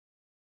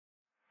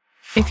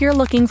If you're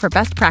looking for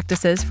best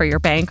practices for your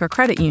bank or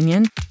credit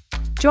union,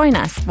 join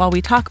us while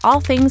we talk all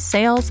things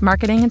sales,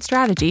 marketing, and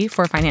strategy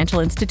for financial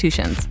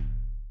institutions.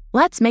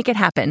 Let's make it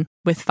happen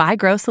with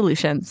FiGrow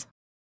Solutions.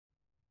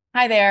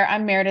 Hi there,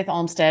 I'm Meredith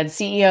Olmstead,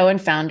 CEO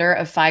and founder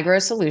of FiGrow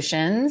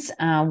Solutions.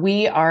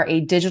 We are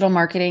a digital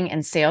marketing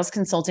and sales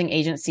consulting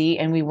agency,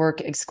 and we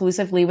work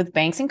exclusively with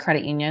banks and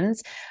credit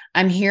unions.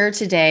 I'm here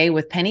today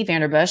with Penny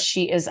Vanderbush.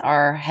 She is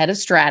our head of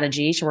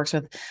strategy. She works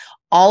with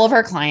all of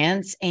our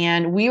clients,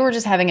 and we were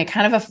just having a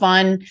kind of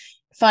a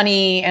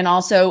funny, and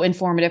also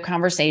informative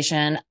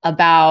conversation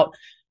about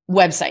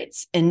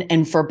websites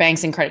and for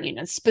banks and credit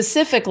unions,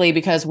 specifically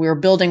because we're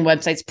building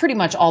websites pretty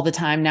much all the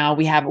time now.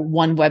 We have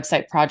one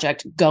website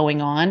project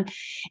going on,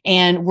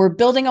 and we're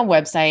building a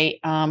website,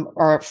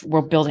 or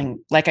we're building,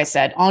 like I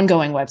said,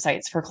 ongoing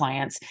websites for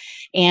clients.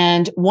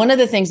 And one of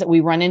the things that we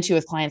run into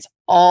with clients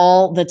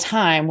all the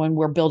time when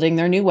we're building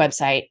their new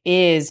website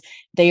is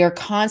they are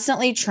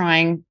constantly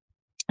trying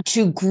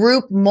to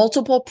group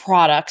multiple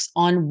products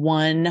on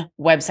one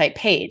website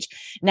page.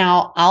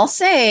 Now, I'll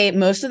say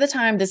most of the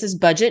time this is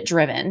budget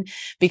driven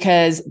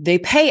because they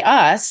pay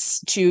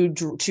us to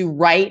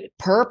write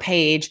per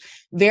page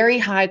very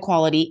high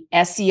quality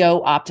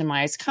SEO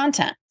optimized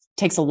content.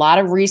 Takes a lot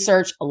of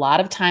research, a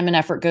lot of time and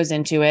effort goes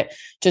into it,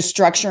 to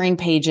structuring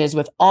pages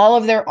with all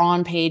of their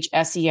on-page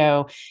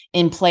SEO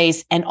in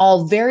place and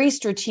all very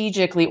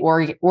strategically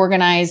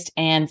organized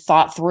and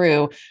thought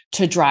through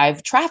to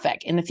drive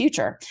traffic in the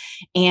future.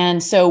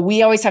 And so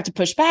we always have to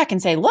push back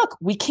and say, look,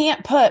 we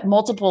can't put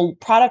multiple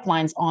product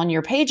lines on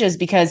your pages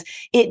because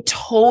it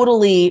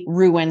totally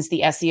ruins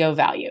the SEO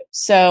value.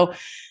 So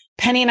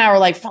Penny and I were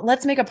like,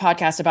 let's make a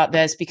podcast about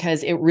this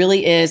because it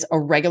really is a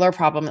regular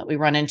problem that we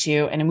run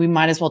into, and we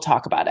might as well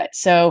talk about it.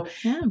 So,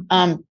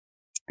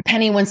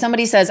 Penny, when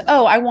somebody says,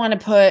 oh, I want to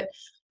put,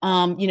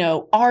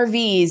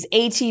 RVs,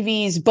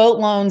 ATVs, boat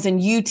loans,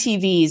 and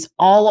UTVs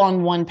all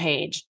on one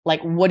page,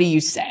 like, what do you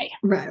say?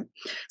 Right.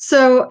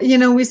 So,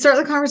 we start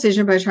the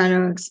conversation by trying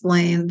to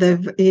explain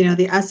the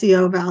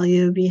SEO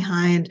value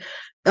behind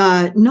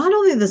not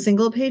only the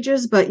single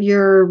pages, but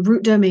your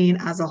root domain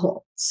as a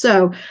whole.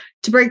 So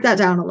to break that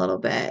down a little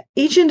bit,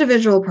 each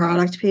individual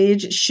product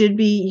page should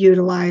be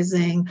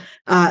utilizing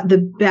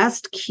the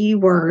best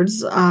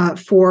keywords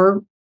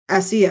for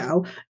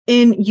SEO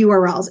in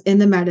URLs, in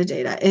the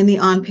metadata, in the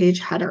on-page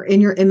header, in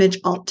your image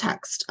alt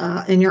text,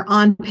 in your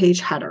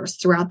on-page headers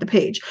throughout the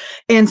page.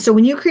 And so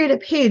when you create a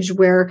page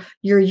where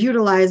you're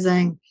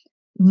utilizing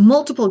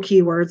multiple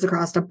keywords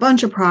across a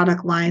bunch of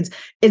product lines,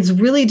 it's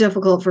really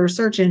difficult for a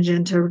search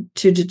engine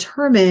to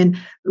determine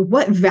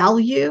what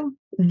value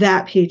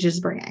that page is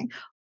bringing.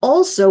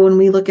 Also, when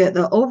we look at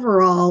the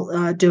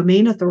overall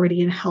domain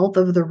authority and health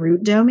of the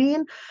root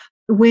domain,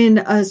 when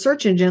a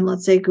search engine,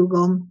 let's say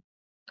Google,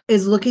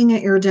 is looking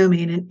at your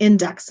domain and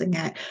indexing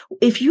it,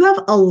 if you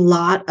have a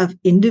lot of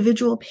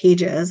individual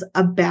pages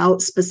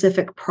about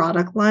specific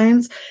product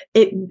lines,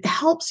 it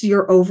helps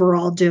your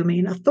overall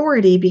domain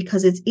authority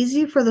because it's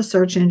easy for the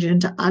search engine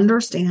to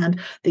understand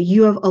that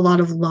you have a lot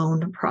of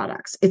loan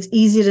products. It's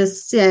easy to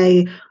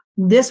say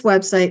this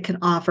website can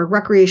offer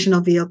recreational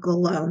vehicle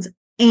loans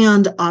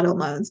and auto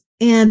loans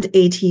and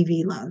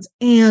ATV loans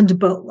and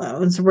boat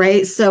loans,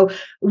 right? So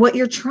what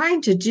you're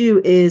trying to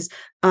do is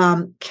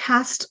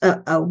cast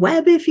a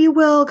web, if you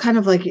will, kind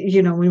of like,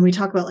 when we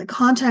talk about like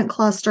content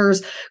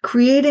clusters,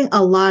 creating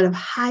a lot of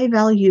high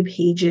value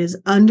pages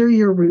under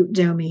your root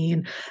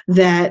domain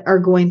that are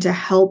going to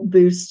help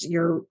boost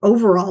your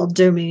overall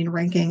domain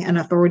ranking and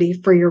authority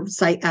for your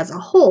site as a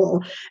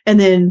whole. And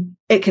then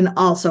it can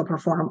also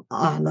perform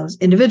on those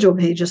individual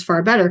pages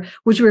far better,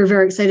 which we were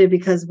very excited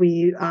because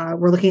we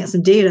were looking at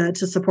some data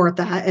to support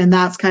that. And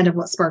that's kind of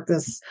what sparked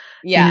this,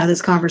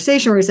 this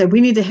conversation where we said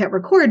we need to hit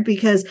record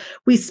because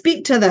we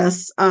speak to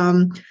this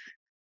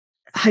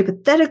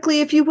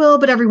hypothetically, if you will,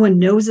 but everyone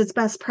knows it's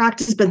best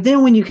practice. But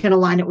then when you can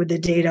align it with the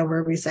data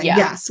where we say,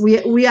 yes,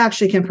 we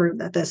actually can prove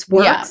that this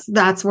works,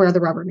 that's where the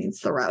rubber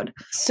meets the road.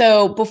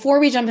 So before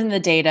we jump into the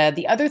data,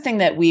 the other thing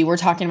that we were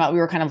talking about, we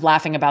were kind of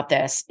laughing about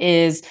this,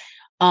 is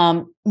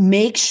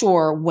make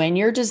sure when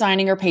you're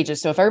designing your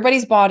pages. So if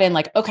everybody's bought in,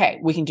 like,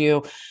 okay, we can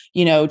do,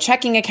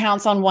 checking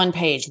accounts on one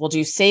page, we'll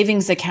do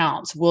savings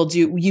accounts,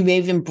 you may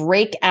even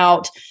break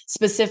out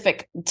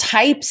specific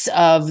types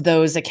of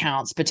those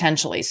accounts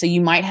potentially. So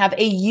you might have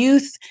a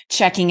youth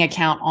checking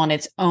account on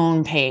its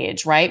own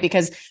page, right?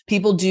 Because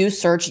people do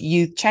search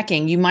youth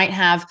checking. You might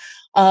have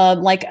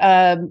like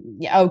a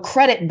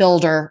credit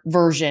builder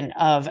version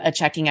of a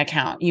checking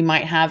account. You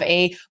might have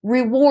a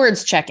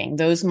rewards checking.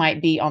 Those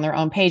might be on their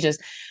own pages.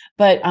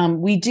 But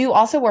we do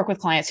also work with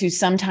clients who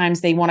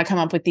sometimes they want to come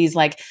up with these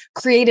like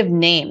creative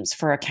names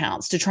for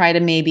accounts to try to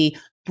maybe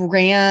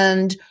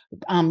brand,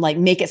 like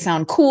make it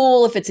sound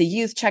cool if it's a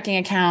youth checking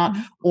account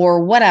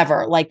or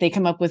whatever. Like they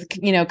come up with,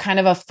 kind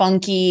of a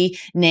funky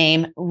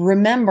name.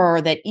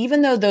 Remember that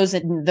even though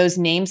those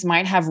names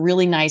might have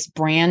really nice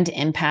brand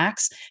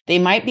impacts, they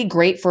might be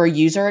great for a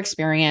user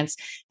experience.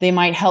 They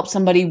might help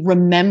somebody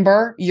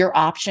remember your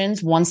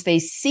options once they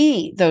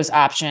see those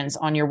options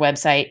on your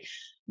website.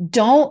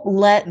 don't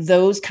let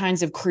those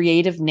kinds of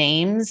creative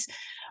names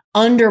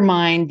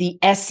undermine the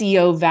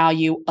SEO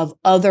value of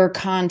other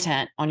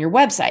content on your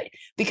website,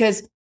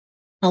 because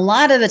a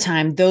lot of the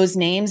time those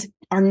names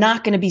are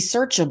not going to be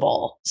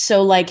searchable.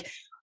 So like,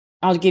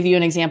 I'll give you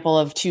an example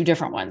of two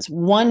different ones.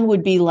 One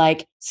would be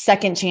like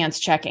second chance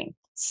checking.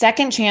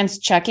 Second chance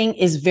checking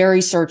is very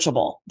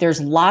searchable.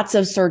 There's lots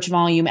of search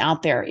volume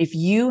out there. If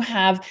you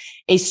have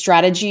a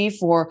strategy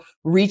for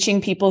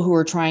reaching people who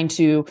are trying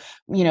to,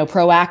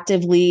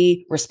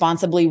 proactively,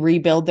 responsibly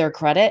rebuild their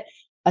credit,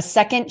 a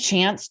second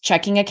chance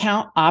checking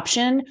account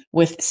option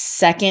with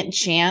second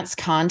chance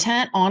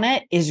content on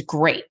it is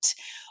great.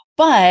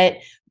 But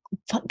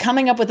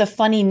coming up with a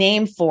funny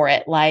name for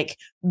it, like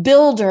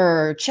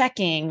builder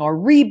checking or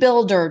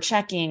rebuilder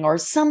checking or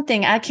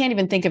something, I can't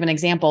even think of an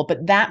example,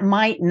 but that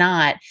might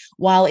not,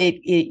 while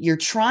you're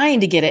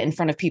trying to get it in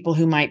front of people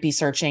who might be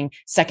searching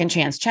second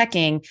chance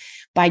checking,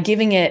 by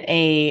giving it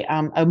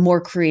a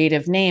more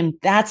creative name,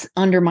 that's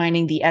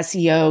undermining the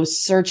SEO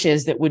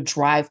searches that would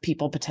drive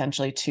people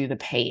potentially to the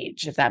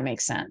page, if that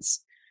makes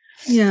sense.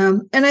 Yeah.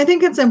 And I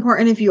think it's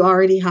important if you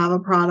already have a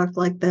product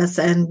like this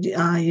and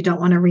you don't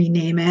want to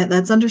rename it,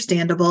 that's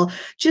understandable.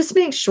 Just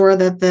make sure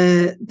that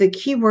the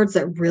keywords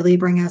that really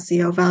bring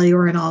SEO value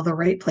are in all the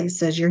right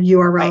places, your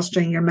URL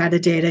string, your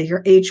metadata,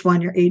 your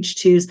H1, your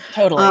H2s.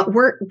 Totally.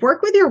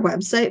 Work with your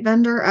website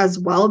vendor as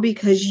well,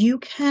 because you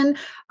can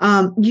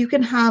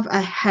have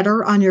a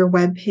header on your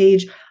web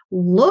page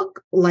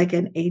look like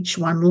an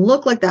H1,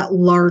 look like that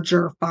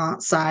larger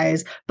font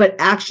size, but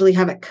actually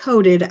have it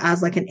coded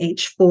as like an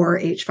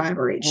H4, H5,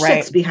 or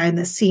H6 behind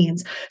the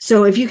scenes.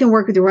 So if you can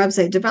work with your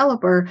website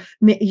developer,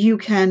 you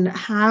can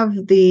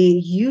have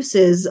the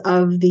uses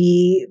of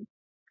the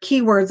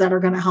keywords that are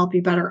going to help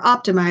you better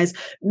optimize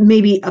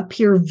maybe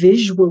appear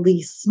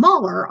visually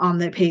smaller on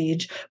the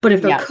page, but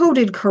if they're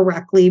coded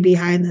correctly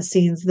behind the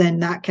scenes,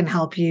 then that can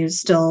help you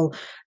still,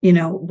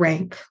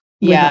 rank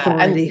with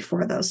authority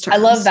for those terms. I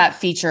love that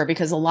feature,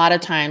 because a lot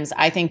of times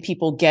I think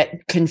people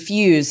get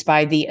confused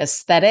by the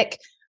aesthetic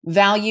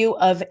value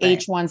of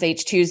H1s,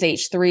 H2s,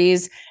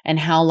 H3s, and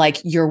how like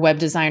your web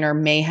designer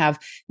may have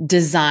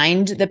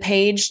designed the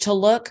page to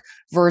look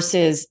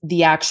versus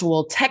the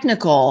actual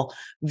technical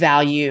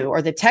value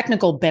or the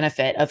technical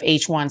benefit of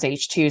H1s,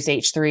 H2s,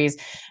 H3s.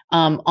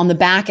 On the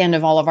back end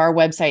of all of our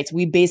websites,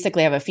 we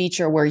basically have a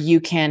feature where you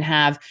can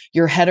have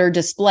your header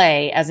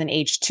display as an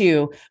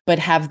H2, but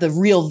have the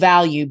real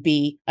value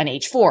be an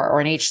H4 or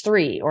an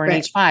H3 or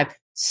an H5.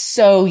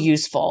 So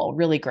useful,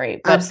 really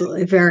great. But,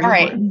 absolutely, very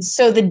important. Right.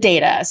 So the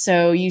data.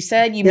 So you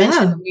said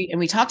mentioned, and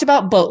we talked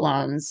about boat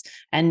loans,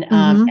 and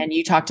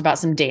you talked about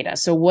some data.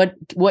 So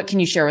what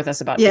can you share with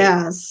us about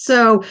data?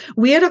 So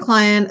we had a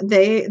client.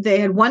 They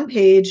had one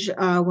page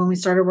when we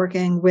started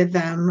working with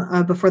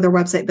them before their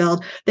website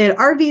build. They had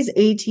RVs,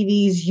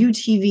 ATVs,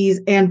 UTVs,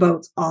 and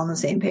boats all on the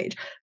same page.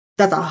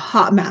 That's a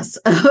hot mess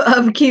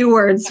of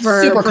keywords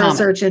for a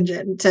search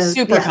engine.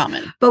 Super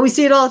common. But we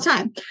see it all the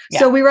time. Yeah.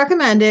 So we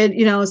recommended,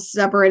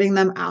 separating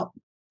them out.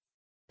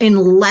 In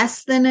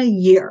less than a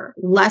year,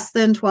 less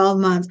than 12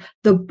 months,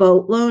 the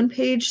boat loan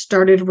page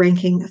started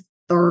ranking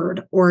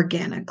third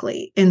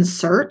organically in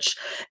search.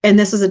 And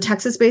this is a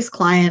Texas-based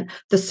client.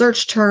 The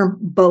search term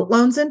boat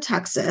loans in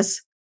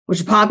Texas, which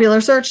is a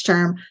popular search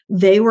term,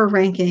 they were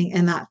ranking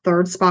in that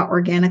third spot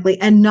organically.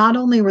 And not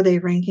only were they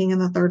ranking in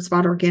the third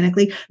spot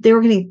organically, they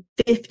were getting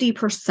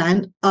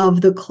 50%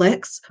 of the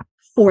clicks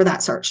for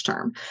that search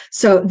term.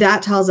 So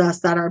that tells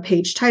us that our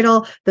page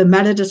title, the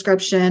meta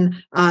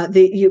description,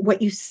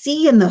 what you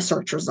see in the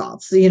search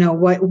results,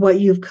 what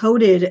you've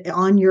coded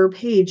on your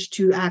page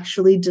to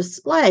actually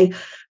display,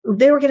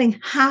 they were getting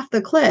half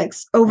the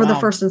clicks over the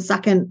first and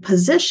second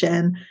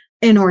position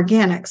in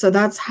organic. So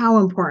that's how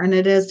important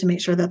it is to make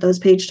sure that those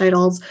page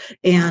titles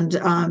and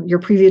your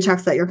preview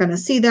text that you're going to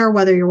see there,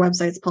 whether your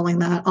website's pulling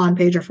that on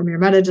page or from your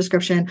meta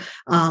description,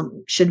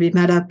 should be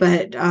meta,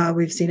 but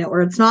we've seen it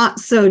where it's not.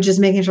 So just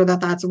making sure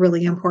that that's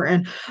really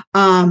important.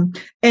 And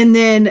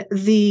then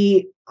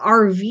the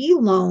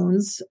RV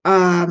loans.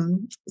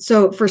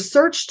 So for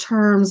search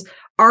terms,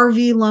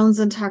 RV loans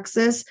in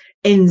Texas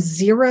and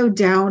zero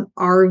down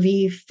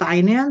RV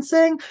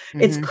financing,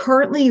 it's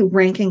currently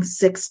ranking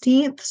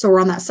 16th. So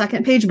we're on that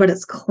second page, but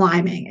it's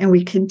climbing and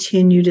we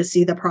continue to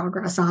see the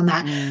progress on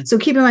that. So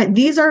keep in mind,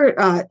 these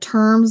are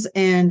terms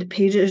and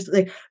pages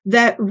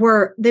they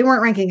weren't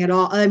ranking at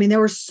all. I mean, they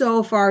were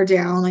so far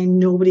down, like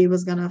nobody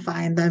was going to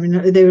find them.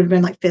 They would have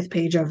been like 5th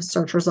page of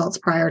search results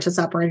prior to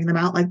separating them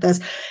out like this.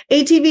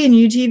 ATV and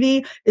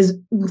UTV is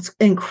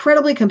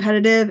incredibly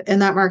competitive in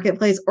that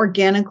marketplace.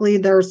 Organically,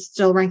 they're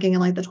still ranking in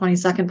like the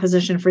 22nd position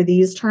for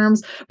these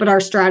terms, but our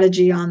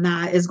strategy on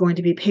that is going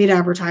to be paid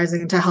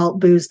advertising to help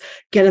boost,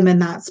 get them in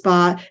that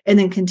spot, and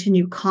then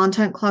continue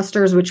content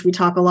clusters, which we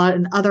talk a lot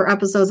in other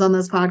episodes on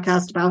this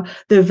podcast about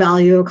the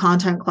value of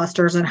content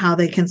clusters and how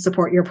they can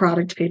support your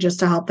product pages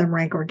to help them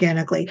rank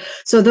organically.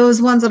 So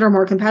those ones that are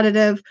more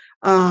competitive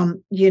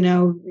you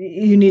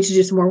need to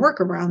do some more work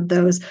around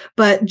those.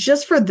 But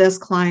just for this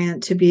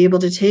client to be able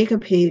to take a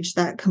page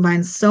that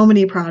combines so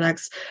many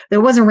products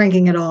that wasn't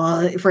ranking at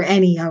all for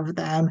any of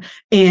them,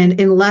 and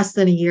in less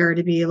than a year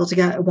to be able to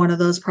get one of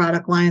those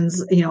product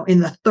lines,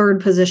 in the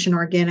third position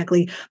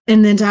organically,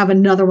 and then to have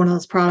another one of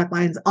those product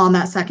lines on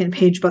that second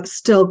page, but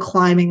still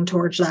climbing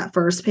towards that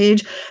first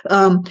page.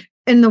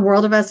 In the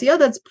world of SEO,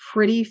 that's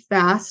pretty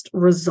fast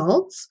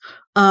results.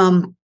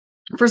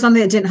 For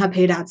something that didn't have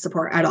paid ad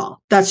support at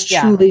all. That's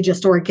truly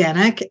just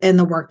organic in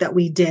the work that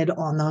we did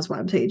on those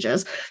web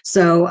pages.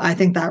 So I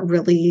think that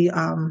really,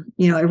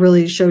 it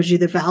really shows you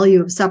the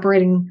value of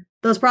separating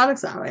those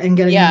products out and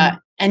getting them.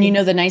 And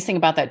the nice thing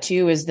about that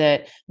too is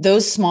that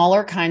those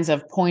smaller kinds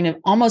of point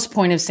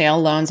of sale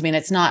loans, I mean,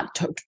 it's not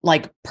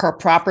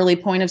properly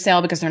point of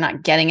sale because they're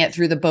not getting it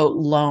through the boat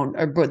loan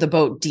or the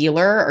boat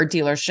dealer or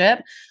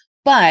dealership,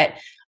 but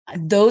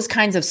those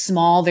kinds of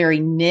small, very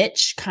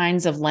niche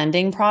kinds of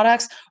lending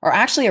products are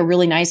actually a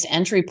really nice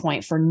entry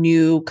point for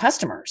new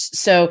customers.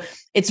 So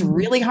it's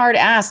really hard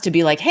asked to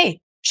be like, hey,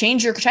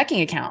 change your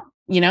checking account.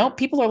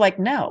 People are like,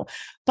 no,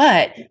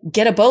 but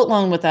get a boat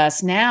loan with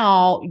us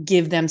now,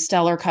 give them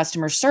stellar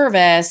customer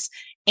service,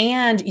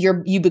 and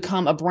you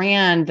become a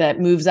brand that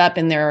moves up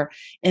in their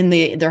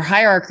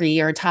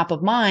hierarchy or top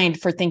of mind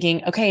for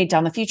thinking, okay,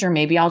 down the future,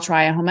 maybe I'll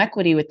try a home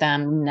equity with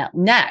them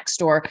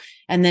next,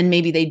 and then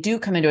maybe they do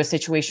come into a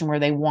situation where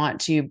they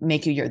want to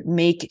make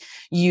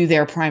you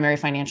their primary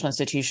financial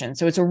institution.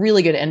 So it's a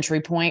really good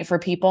entry point for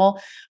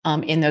people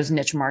in those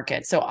niche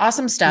markets. So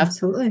awesome stuff.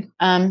 Absolutely.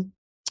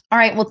 All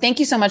right. Well, thank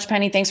you so much,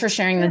 Penny. Thanks for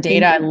sharing the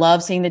data. I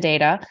love seeing the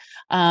data.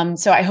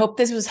 So I hope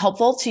this was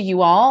helpful to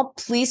you all.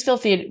 Please feel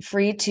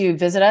free to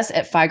visit us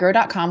at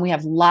FIgrow.com. We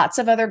have lots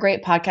of other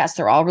great podcasts.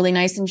 They're all really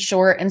nice and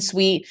short and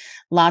sweet.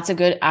 Lots of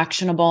good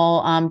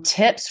actionable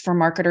tips for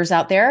marketers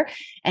out there.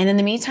 And in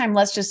the meantime,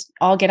 let's just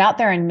all get out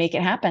there and make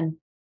it happen.